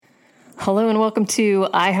Hello and welcome to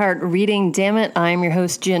iHeart Reading, Dammit. I'm your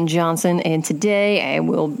host, Jen Johnson, and today I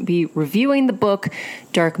will be reviewing the book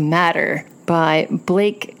Dark Matter by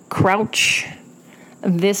Blake Crouch.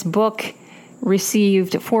 This book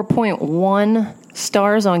received 4.1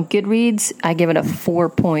 stars on Goodreads. I give it a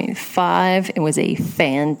 4.5. It was a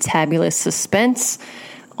fantabulous suspense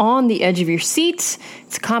on the edge of your seat.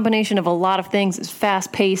 It's a combination of a lot of things. It's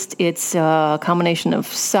fast-paced. It's a combination of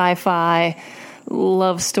sci-fi,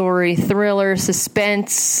 love story, thriller,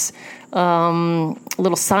 suspense,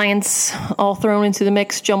 little science all thrown into the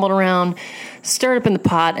mix, jumbled around, stirred up in the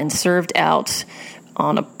pot, and served out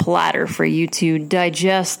on a platter for you to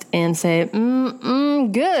digest and say,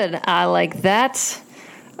 good, I like that.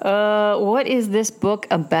 What is this book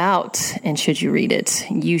about, and should you read it?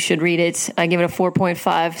 You should read it. I give it a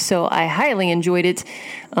 4.5, so I highly enjoyed it.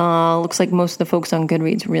 Looks like most of the folks on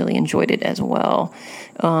Goodreads really enjoyed it as well.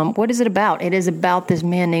 What is it about? It is about this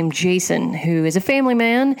man named Jason, who is a family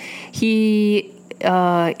man. He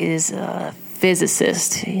is a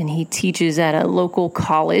physicist, and he teaches at a local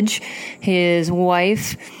college. His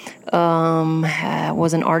wife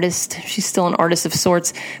was an artist. She's still an artist of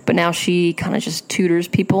sorts, but now she kind of just tutors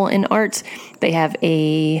people in art. They have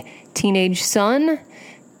a teenage son,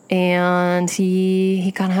 and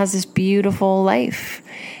he kind of has this beautiful life,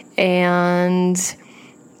 and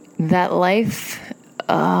that life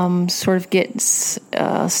sort of gets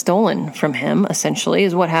stolen from him, essentially,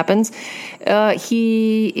 is what happens.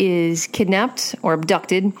 He is kidnapped or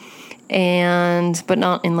abducted, but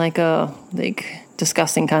not in like a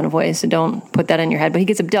disgusting kind of way, so don't put that in your head. But he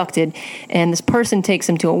gets abducted, and this person takes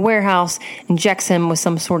him to a warehouse, injects him with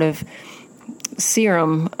some sort of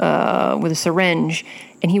serum with a syringe,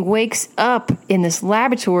 and he wakes up in this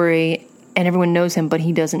laboratory, and everyone knows him, but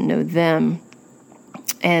he doesn't know them.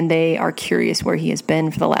 And they are curious where he has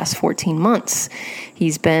been for the last 14 months.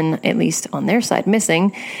 He's been, at least on their side,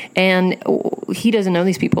 missing, and he doesn't know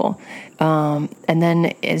these people. And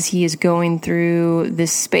then as he is going through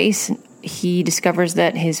this space, he discovers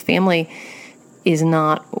that his family is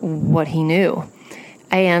not what he knew.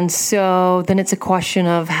 And so then it's a question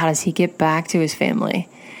of, how does he get back to his family?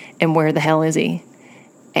 And where the hell is he?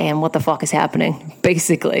 And what the fuck is happening,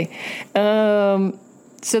 basically.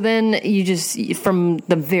 So then you just, from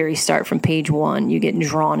the very start, from page 1, you get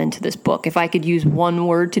drawn into this book. If I could use one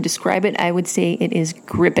word to describe it, I would say it is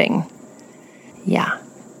gripping. Yeah.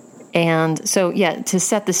 And so, yeah, to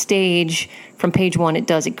set the stage from page 1,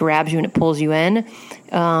 it grabs you and it pulls you in.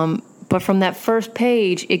 But from that first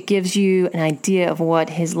page, it gives you an idea of what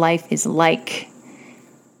his life is like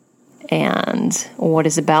and what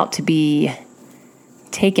is about to be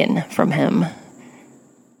taken from him,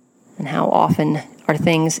 and how often are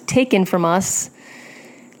things taken from us.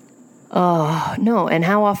 And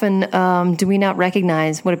how often do we not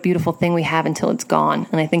recognize what a beautiful thing we have until it's gone?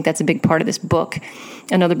 And I think that's a big part of this book.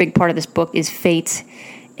 Another big part of this book is fate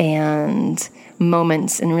and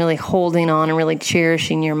moments, and really holding on and really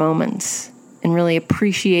cherishing your moments and really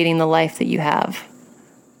appreciating the life that you have.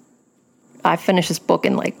 I finished this book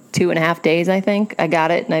in like 2.5 days, I think. I got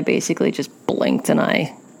it, and I basically just blinked and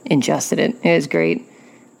I ingested it. It was great.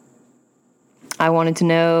 I wanted to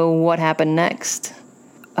know what happened next.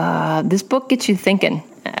 This book gets you thinking,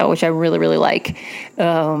 which I really, really like.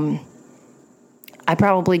 I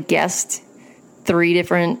probably guessed 4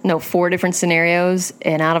 different scenarios,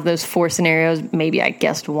 and out of those 4 scenarios, maybe I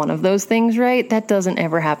guessed one of those things right. That doesn't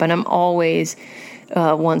ever happen. I'm always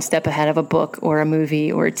one step ahead of a book or a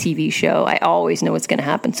movie or a TV show. I always know what's going to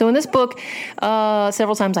happen. So in this book,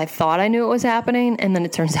 several times I thought I knew what was happening, and then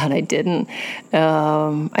it turns out I didn't.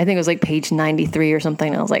 I think it was like page 93 or something,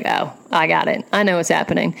 and I was like, oh, I got it. I know what's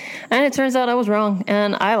happening. And it turns out I was wrong,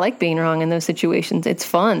 and I like being wrong in those situations. It's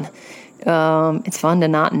fun. It's fun to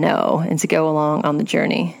not know and to go along on the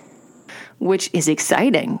journey, which is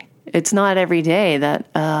exciting. It's not every day that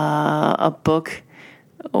a book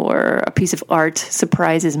or a piece of art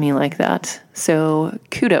surprises me like that. So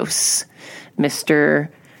kudos, Mr.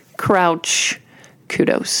 Crouch,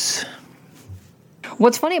 kudos.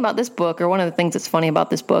 What's funny about this book, or one of the things that's funny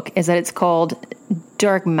about this book, is that it's called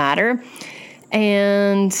Dark Matter.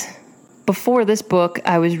 And before this book,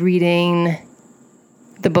 I was reading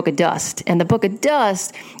The Book of Dust. And The Book of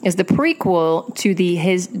Dust is the prequel to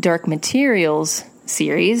His Dark Materials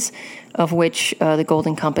series, of which The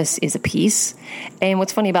Golden Compass is a piece. And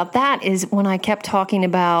what's funny about that is when I kept talking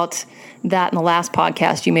about that in the last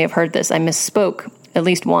podcast, you may have heard this, I misspoke at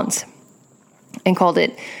least once and called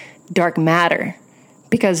it Dark Matter,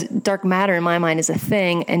 because dark matter in my mind is a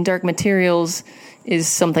thing, and dark materials is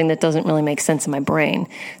something that doesn't really make sense in my brain.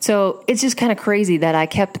 So it's just kind of crazy that I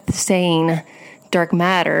kept saying dark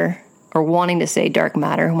matter or wanting to say dark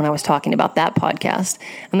matter when I was talking about that podcast.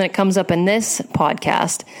 And then it comes up in this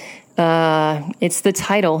podcast. It's the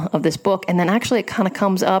title of this book. And then actually it kind of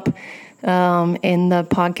comes up in the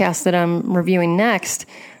podcast that I'm reviewing next,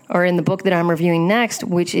 or in the book that I'm reviewing next,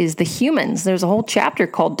 which is The Humans. There's a whole chapter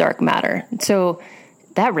called Dark Matter. So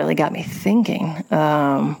that really got me thinking.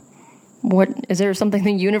 What is there something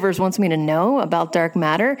the universe wants me to know about dark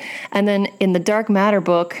matter? And then in the Dark Matter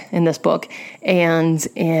book, in this book, and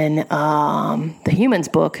in the Humans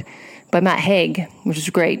book by Matt Haig, which is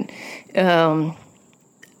great.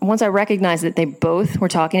 Once I recognized that they both were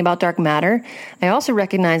talking about dark matter, I also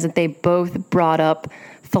recognized that they both brought up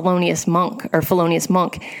Thelonious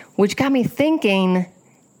Monk, which got me thinking,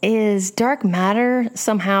 is dark matter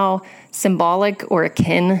somehow symbolic or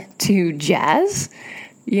akin to jazz?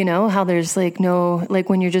 You know, how there's like no, like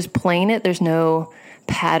when you're just playing it, there's no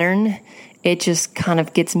pattern. It just kind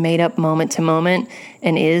of gets made up moment to moment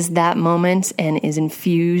and is that moment and is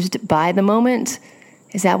infused by the moment.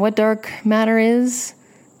 Is that what dark matter is?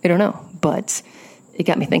 I don't know, but it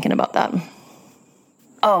got me thinking about that.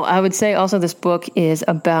 Oh, I would say also this book is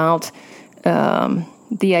about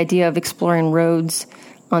the idea of exploring roads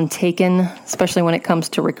untaken, especially when it comes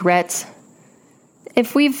to regrets.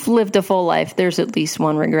 If we've lived a full life, there's at least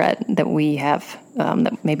one regret that we have,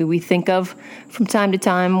 that maybe we think of from time to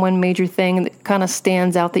time, one major thing that kind of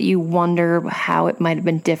stands out that you wonder how it might have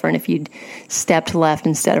been different if you'd stepped left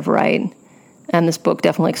instead of right. And this book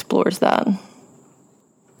definitely explores that.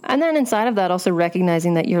 And then inside of that, also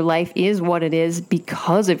recognizing that your life is what it is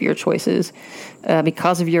because of your choices,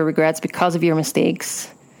 because of your regrets, because of your mistakes.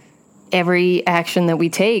 Every action that we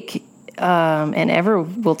take and ever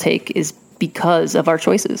will take is because of our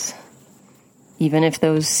choices, even if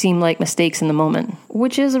those seem like mistakes in the moment,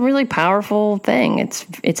 which is a really powerful thing.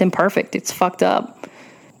 It's imperfect. It's fucked up.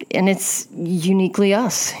 And it's uniquely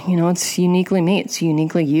us. You know, it's uniquely me. It's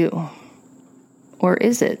uniquely you. Or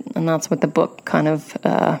is it? And that's what the book kind of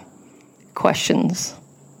questions.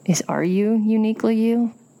 Are you uniquely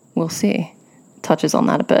you? We'll see. Touches on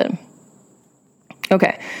that a bit.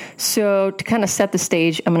 Okay, so to kind of set the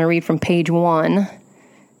stage, I'm going to read from page 1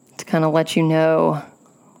 to kind of let you know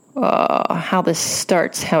how this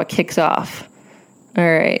starts, how it kicks off. All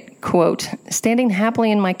right, quote, "Standing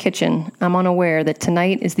happily in my kitchen, I'm unaware that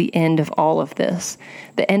tonight is the end of all of this,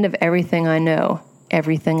 the end of everything I know,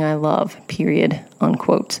 everything I love, period,"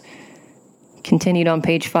 unquote. Continued on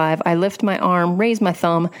page 5, "I lift my arm, raise my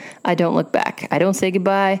thumb, I don't look back, I don't say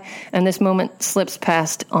goodbye, and this moment slips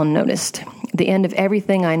past unnoticed. The end of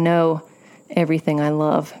everything I know, everything I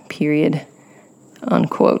love, period,"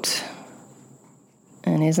 unquote.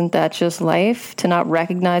 And isn't that just life? To not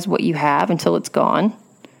recognize what you have until it's gone,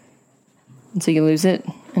 until you lose it.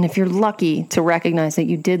 And if you're lucky to recognize that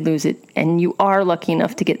you did lose it, and you are lucky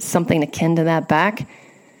enough to get something akin to that back,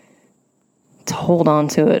 to hold on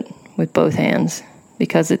to it with both hands,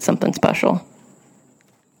 because it's something special.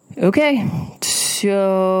 Okay,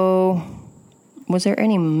 so was there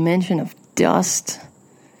any mention of dust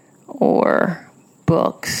or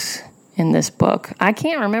books in this book? I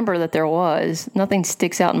can't remember that there was. Nothing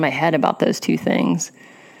sticks out in my head about those two things.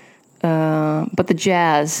 But the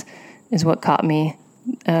jazz is what caught me.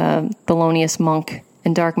 Thelonious Monk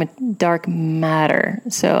and dark matter.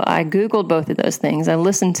 So I Googled both of those things. I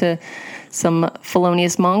listened to some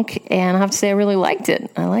Thelonious Monk, and I have to say I really liked it.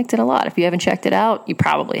 I liked it a lot. If you haven't checked it out, you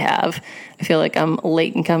probably have. I feel like I'm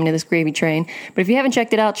late in coming to this gravy train. But if you haven't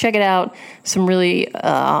checked it out, check it out. Some really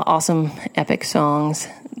awesome, epic songs.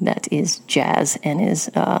 That is jazz and is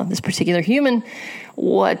this particular human.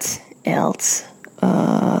 What else?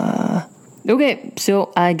 Okay,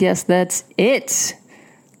 so I guess that's it.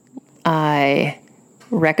 I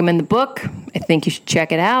recommend the book. I think you should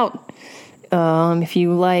check it out. If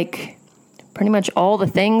you like pretty much all the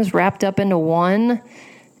things wrapped up into one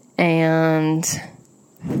and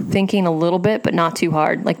thinking a little bit, but not too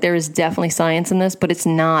hard. Like, there is definitely science in this, but it's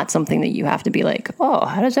not something that you have to be like, oh,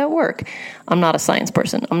 how does that work? I'm not a science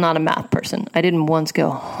person. I'm not a math person. I didn't once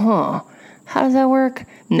go, how does that work?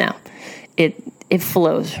 No, it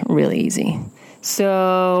flows really easy.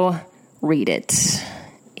 So read it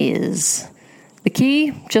is the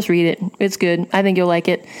key. Just read it. It's good. I think you'll like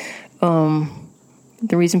it.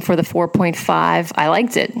 The reason for the 4.5, I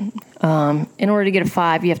liked it. In order to get a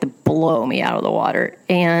 5, you have to blow me out of the water.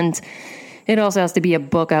 And it also has to be a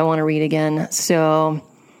book I want to read again. So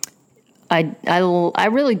I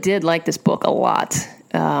really did like this book a lot.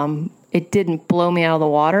 It didn't blow me out of the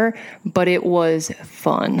water, but it was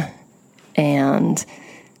fun. And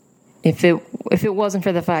if it wasn't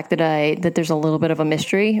for the fact that there's a little bit of a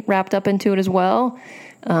mystery wrapped up into it as well,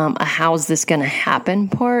 a how's this going to happen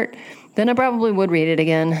part, then I probably would read it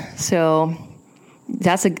again. So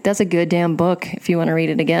that's a good damn book if you want to read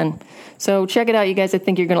it again. So check it out, you guys. I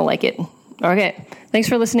think you're going to like it. Okay. Thanks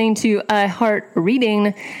for listening to I Heart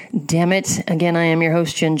Reading. Damn it. Again, I am your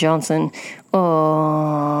host, Jen Johnson.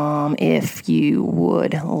 If you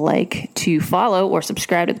would like to follow or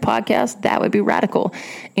subscribe to the podcast, that would be radical.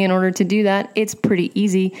 In order to do that, it's pretty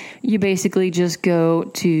easy. You basically just go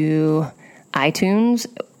to iTunes,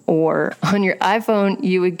 or on your iPhone,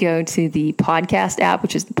 you would go to the podcast app,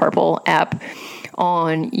 which is the purple app.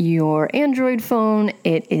 On your Android phone,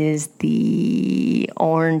 it is the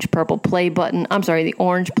orange play button,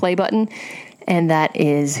 and that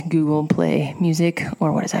is Google Play Music,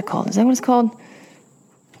 or what is that called? Is that what it's called?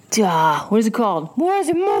 What is it called? What is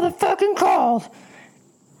it motherfucking called? I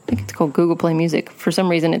think it's called Google Play Music. For some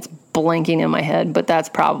reason, it's blanking in my head, but that's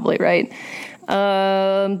probably right.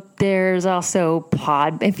 There's also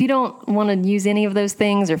if you don't want to use any of those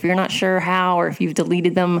things, or if you're not sure how, or if you've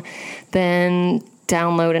deleted them, then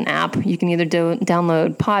download an app. You can either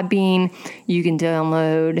download Podbean, you can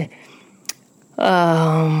download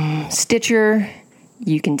Stitcher,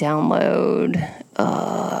 you can download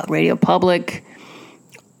RadioPublic,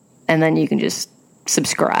 and then you can just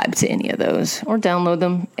subscribe to any of those or download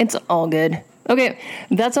them. It's all good. Okay,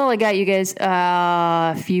 that's all I got, you guys.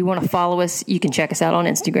 If you want to follow us, you can check us out on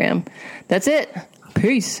Instagram. That's it.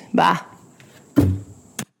 Peace. Bye.